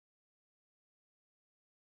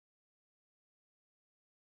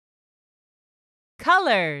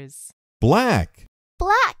Colors. Black.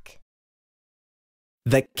 Black.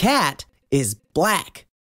 The cat is black.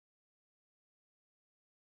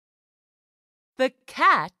 The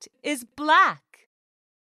cat is black.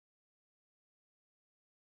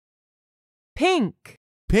 Pink.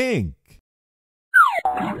 Pink.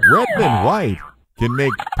 Red and white can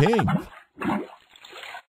make pink.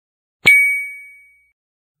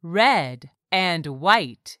 Red and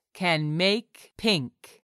white can make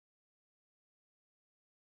pink.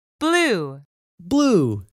 Blue.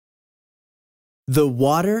 Blue. The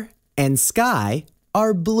water and sky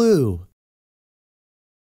are blue.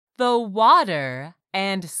 The water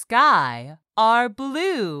and sky are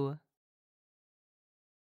blue.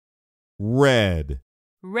 Red.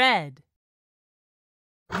 Red.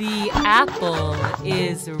 The apple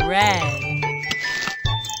is red.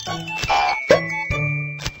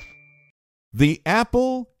 The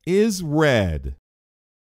apple is red.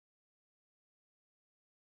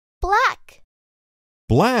 Black.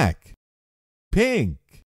 Black. Pink.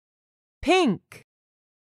 Pink.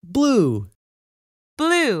 Blue.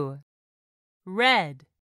 Blue. Red.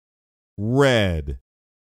 Red.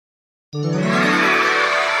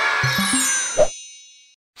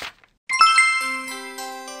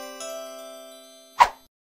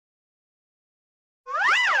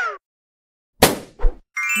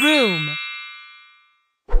 Room.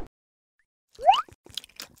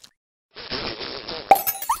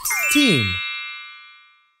 Team.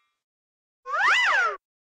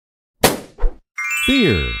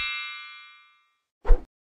 Fear.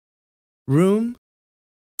 Room.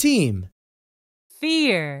 Team.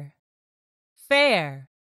 Fear. Fair.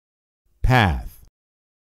 Path.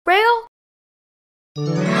 Rail.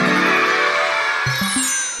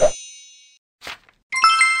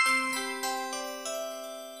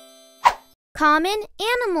 Common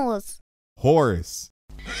animals. Horse.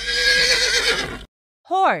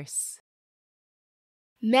 Horse.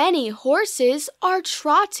 Many horses are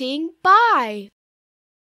trotting by.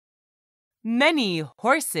 Many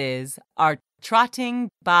horses are trotting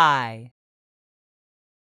by.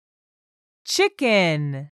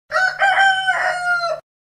 Chicken.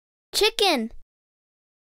 Chicken.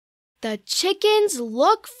 The chickens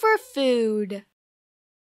look for food.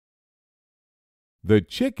 The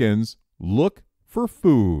chickens look for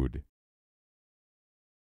food.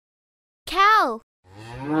 Cow.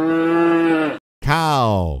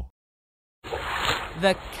 Cow.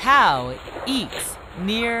 The cow eats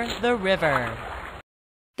near the river.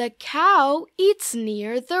 The cow eats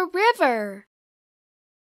near the river.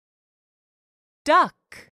 Duck.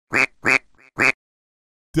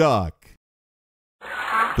 Duck.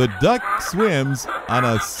 The duck swims on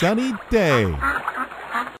a sunny day.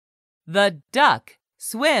 The duck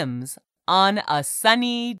swims on a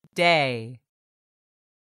sunny day.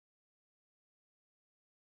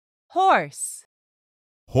 Horse.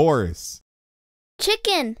 Horse.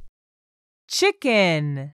 Chicken.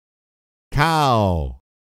 Chicken. Cow.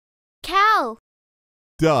 Cow.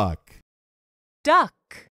 Duck. Duck.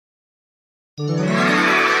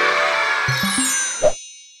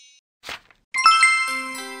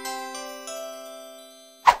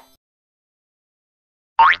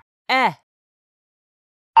 Eh.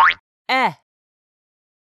 Eh.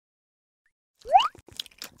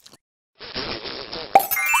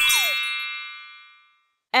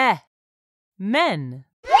 Eh. Men.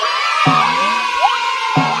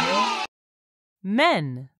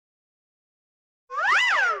 Men.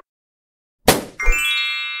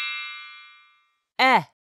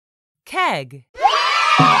 Keg.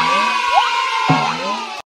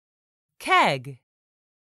 Keg.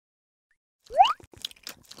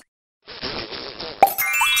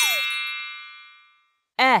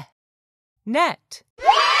 Net.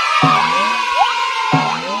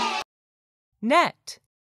 Net.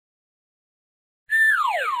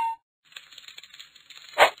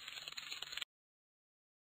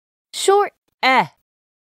 Short.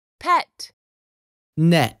 Pet.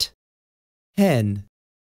 Net. Hen.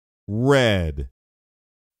 Red.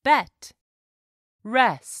 Bet.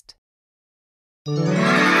 Rest.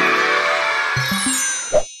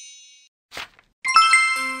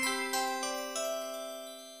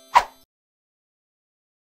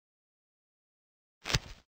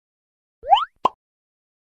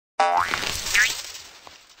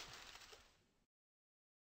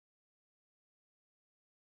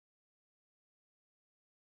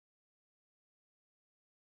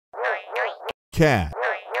 Cat.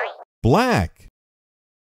 Black.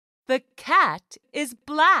 The cat is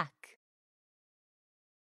black.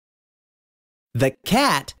 The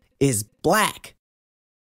cat is black.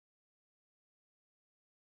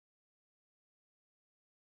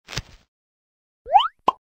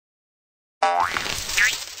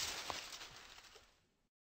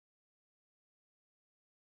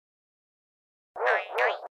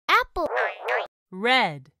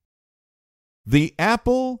 red. The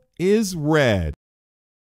apple is red.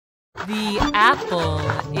 The apple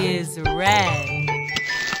is red.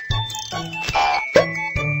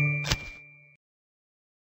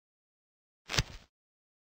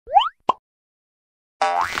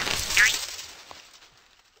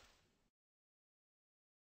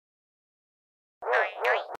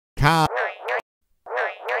 Cow.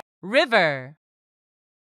 River.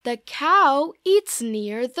 The cow eats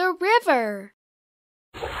near the river.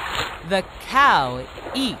 The cow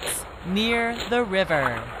eats near the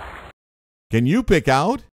river. Can you pick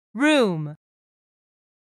out? Room.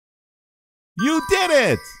 You did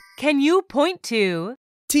it! Can you point to?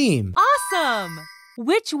 Team. Awesome!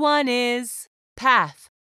 Which one is path?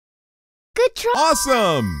 Good try.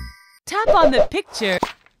 Awesome! Tap on the picture.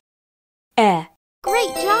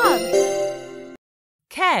 Great job.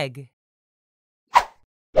 Keg.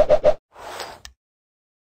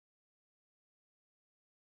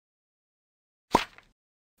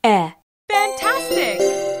 Fantastic!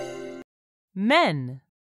 Men.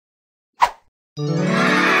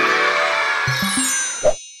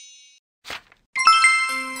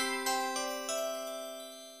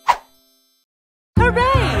 Hooray!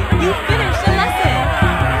 You finished a lesson!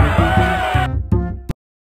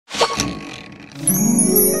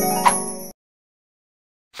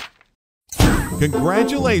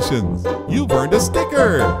 Congratulations! You've earned a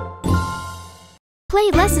sticker! Play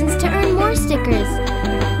lessons to earn more stickers.